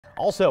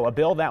Also, a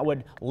bill that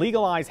would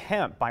legalize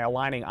hemp by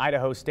aligning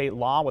Idaho state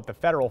law with the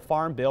federal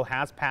farm bill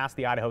has passed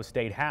the Idaho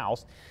State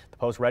House. The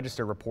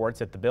Post-Register reports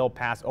that the bill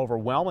passed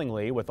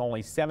overwhelmingly with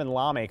only 7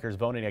 lawmakers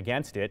voting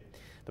against it.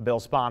 The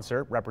bill's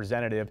sponsor,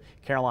 Representative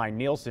Caroline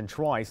Nielsen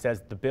Troy,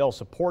 says the bill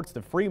supports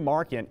the free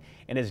market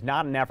and is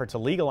not an effort to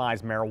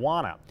legalize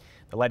marijuana.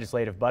 The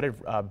Legislative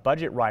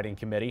Budget Writing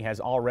Committee has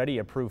already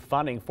approved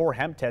funding for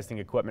hemp testing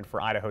equipment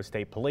for Idaho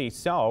State Police,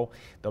 so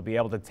they'll be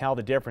able to tell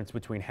the difference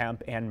between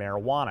hemp and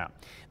marijuana.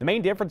 The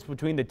main difference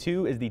between the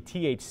two is the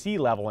THC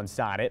level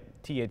inside it.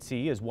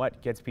 THC is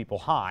what gets people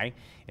high,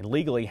 and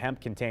legally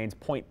hemp contains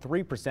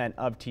 0.3%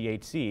 of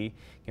THC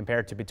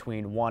compared to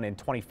between 1 and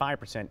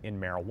 25% in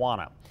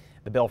marijuana.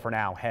 The bill for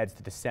now heads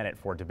to the Senate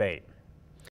for debate.